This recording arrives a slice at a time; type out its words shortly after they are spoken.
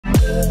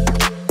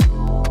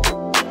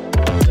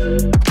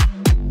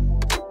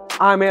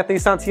I'm Anthony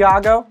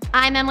Santiago.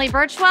 I'm Emily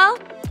Burchwell.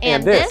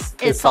 And this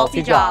is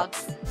Salty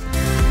Jobs.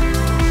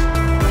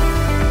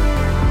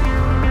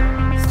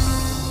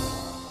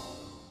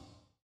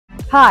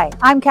 Hi,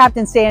 I'm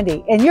Captain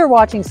Sandy, and you're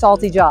watching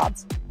Salty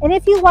Jobs. And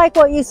if you like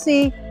what you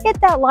see,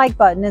 hit that like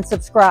button and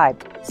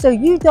subscribe so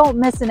you don't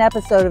miss an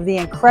episode of the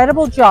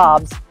incredible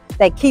jobs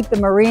that keep the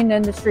marine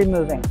industry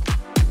moving.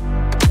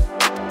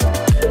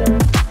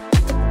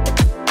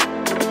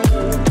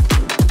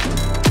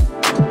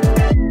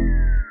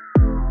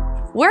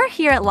 We're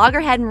here at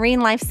Loggerhead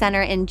Marinelife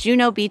Center in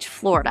Juno Beach,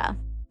 Florida,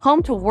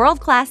 home to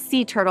world-class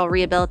sea turtle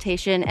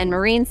rehabilitation and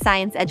marine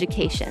science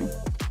education.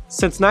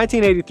 Since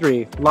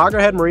 1983,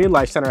 Loggerhead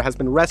Marinelife Center has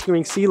been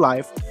rescuing sea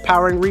life,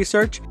 powering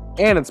research,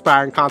 and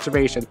inspiring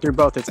conservation through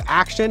both its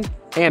action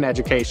and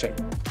education.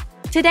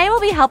 Today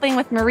we'll be helping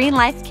with marine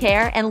life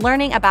care and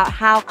learning about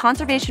how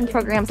conservation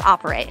programs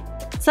operate.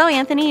 So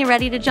Anthony, you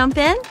ready to jump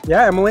in?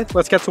 Yeah, Emily,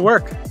 let's get to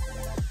work.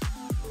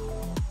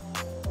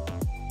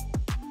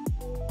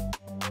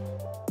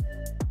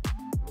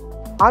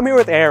 I'm here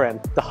with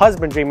Aaron, the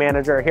husbandry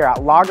manager here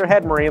at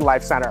Loggerhead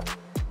Marinelife Center.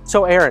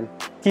 So Aaron,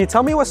 can you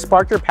tell me what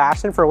sparked your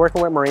passion for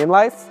working with marine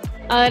life?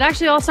 It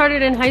actually all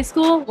started in high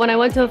school when I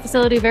went to a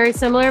facility very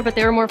similar, but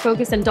they were more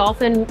focused in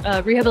dolphin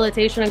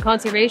rehabilitation and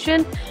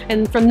conservation.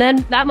 And from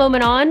that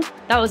moment on,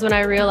 that was when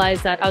I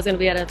realized that I was going to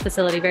be at a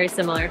facility very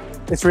similar.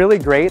 It's really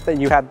great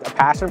that you had a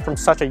passion from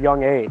such a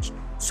young age.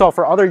 So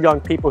for other young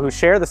people who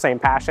share the same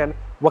passion,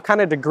 what kind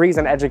of degrees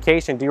and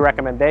education do you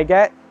recommend they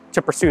get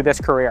to pursue this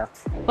career?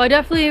 Well, I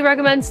definitely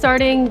recommend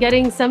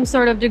getting some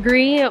sort of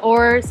degree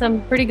or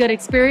some pretty good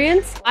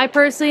experience. I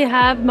personally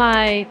have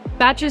my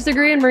bachelor's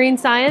degree in marine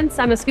science.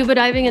 I'm a scuba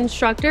diving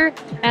instructor,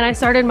 and I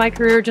started my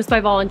career just by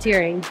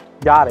volunteering.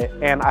 Got it.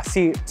 And I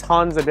see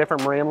tons of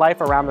different marine life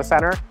around the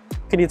center.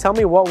 Can you tell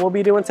me what we'll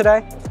be doing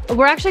today?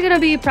 We're actually going to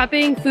be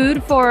prepping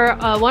food for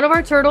one of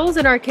our turtles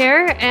in our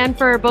care and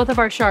for both of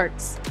our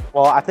sharks.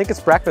 Well, I think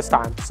it's breakfast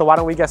time, so why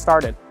don't we get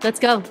started? Let's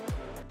go.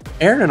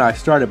 Aaron and I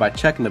started by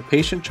checking the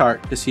patient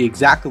chart to see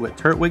exactly what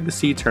Turtwig the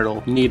sea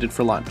turtle needed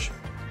for lunch.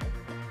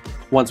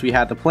 Once we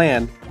had the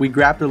plan, we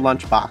grabbed their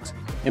lunchbox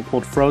and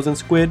pulled frozen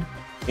squid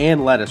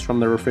and lettuce from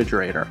the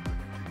refrigerator.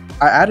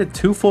 I added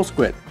 2 full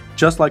squid,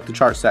 just like the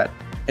chart said,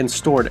 and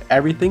stored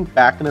everything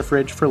back in the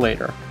fridge for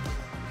later.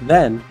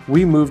 Then,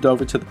 we moved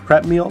over to the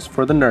prep meals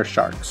for the nurse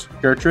sharks,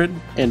 Gertrude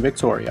and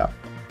Victoria.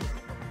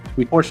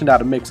 We portioned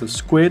out a mix of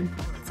squid,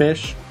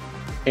 fish,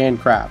 and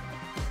crab.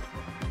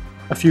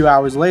 A few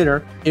hours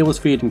later, it was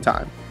feeding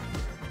time.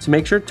 To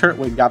make sure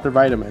Turtwig got their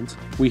vitamins,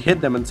 we hid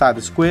them inside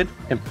the squid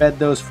and fed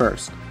those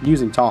first,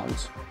 using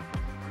tongs.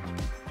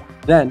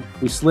 Then,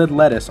 we slid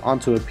lettuce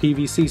onto a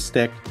PVC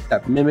stick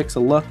that mimics the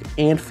look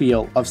and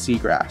feel of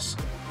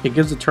seagrass. It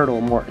gives the turtle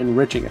a more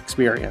enriching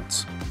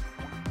experience.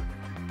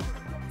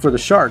 For the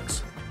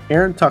sharks,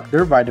 Aaron tucked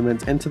their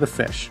vitamins into the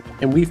fish,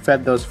 and we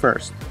fed those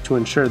first to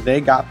ensure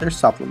they got their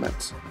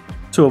supplements.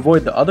 To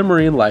avoid the other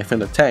marine life in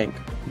the tank,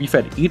 we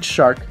fed each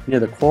shark near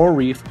the coral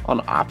reef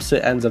on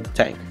opposite ends of the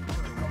tank.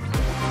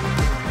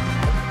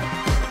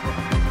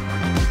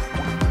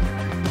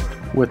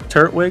 With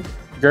Turtwig,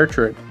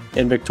 Gertrude,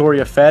 and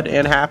Victoria fed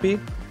and happy,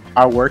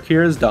 our work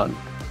here is done.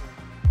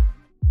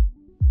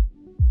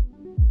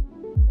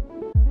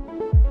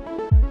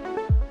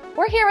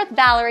 We're here with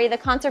Valerie, the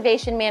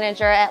conservation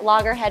manager at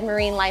Loggerhead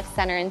Marinelife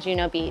Center in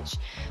Juno Beach.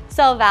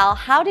 So Val,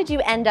 how did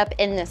you end up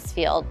in this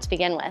field to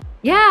begin with?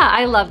 Yeah,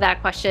 I love that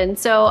question.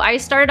 So I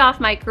started off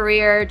my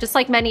career, just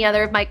like many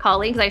other of my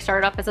colleagues, I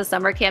started off as a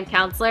summer camp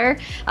counselor.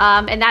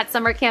 And that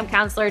summer camp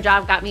counselor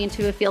job got me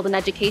into a field in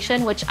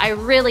education, which I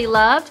really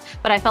loved,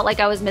 but I felt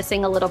like I was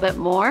missing a little bit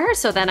more.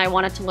 So then I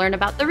wanted to learn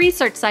about the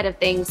research side of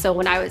things. So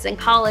when I was in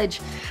college,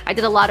 I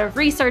did a lot of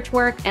research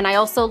work, and I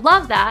also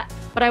love that.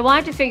 But I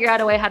wanted to figure out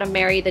a way how to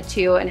marry the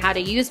two and how to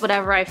use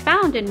whatever I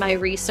found in my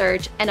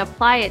research and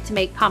apply it to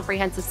make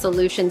comprehensive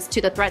solutions to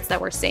the threats that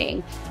we're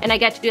seeing. And I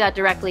get to do that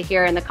directly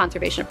here in the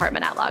conservation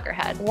department at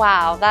Loggerhead.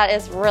 Wow, that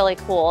is really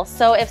cool.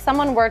 So if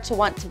someone were to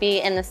want to be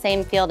in the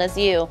same field as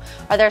you,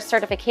 are there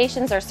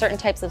certifications or certain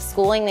types of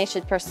schooling they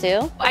should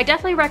pursue? I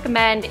definitely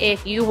recommend,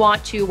 if you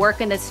want to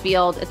work in this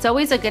field, it's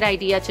always a good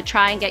idea to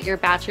try and get your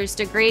bachelor's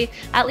degree,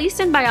 at least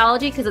in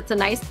biology, because it's a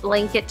nice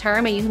blanket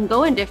term and you can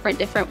go in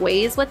different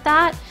ways with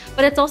that.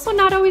 But it's also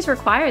not always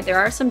required. There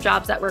are some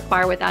jobs that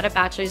require without a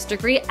bachelor's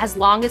degree, as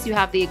long as you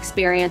have the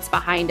experience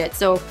behind it.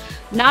 So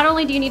not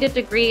only do you need a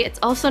degree, it's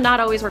also not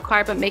always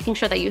required, but making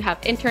sure that you have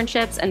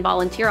internships and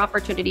volunteer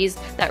opportunities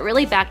that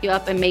really back you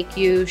up and make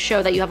you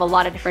show that you have a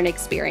lot of different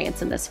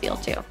experience in this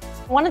field too.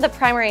 One of the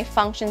primary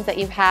functions that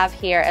you have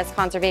here as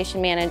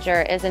conservation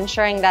manager is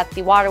ensuring that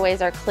the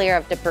waterways are clear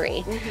of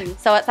debris.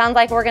 So it sounds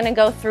like we're going to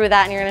go through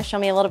that, and you're going to show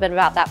me a little bit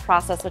about that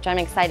process, which I'm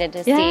excited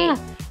to see.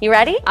 You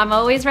ready? I'm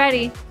always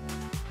ready.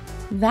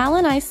 Val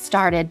and I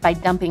started by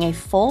dumping a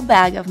full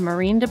bag of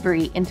marine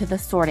debris into the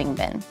sorting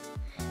bin.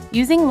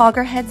 Using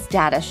Loggerhead's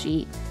data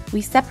sheet, we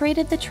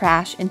separated the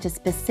trash into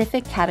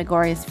specific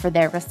categories for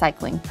their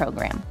recycling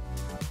program.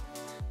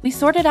 We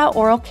sorted out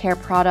oral care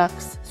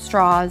products,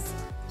 straws,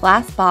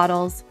 glass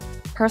bottles,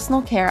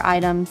 personal care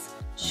items,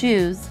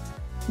 shoes,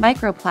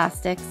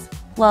 microplastics,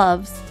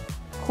 gloves,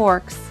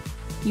 corks,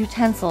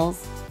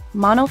 utensils,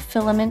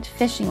 monofilament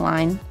fishing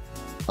line,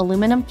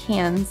 aluminum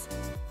cans,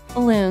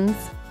 balloons,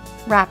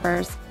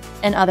 wrappers,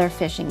 and other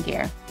fishing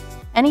gear.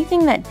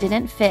 Anything that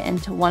didn't fit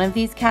into one of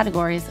these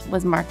categories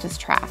was marked as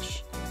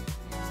trash.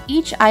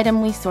 Each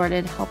item we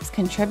sorted helps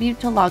contribute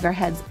to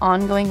Loggerhead's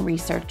ongoing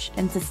research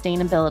and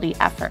sustainability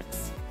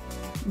efforts.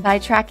 By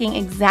tracking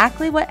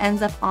exactly what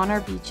ends up on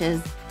our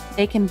beaches,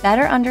 they can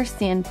better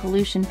understand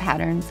pollution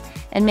patterns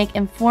and make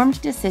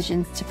informed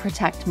decisions to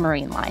protect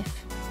marine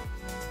life.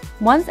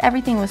 Once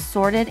everything was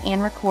sorted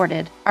and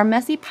recorded, our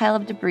messy pile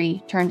of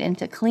debris turned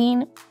into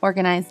clean,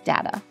 organized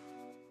data.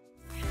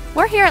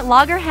 We're here at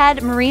Loggerhead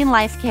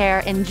Marinelife Care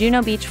in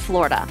Juno Beach,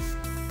 Florida.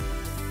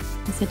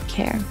 I said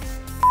care.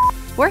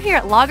 We're here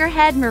at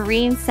Loggerhead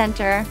Marine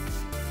Center.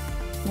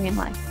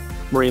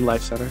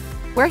 Marinelife Center.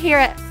 We're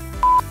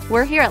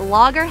here at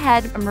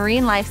Loggerhead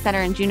Marinelife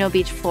Center in Juno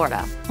Beach,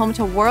 Florida, home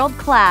to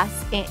world-class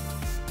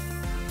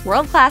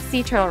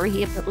sea turtle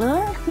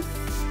rehabilitation.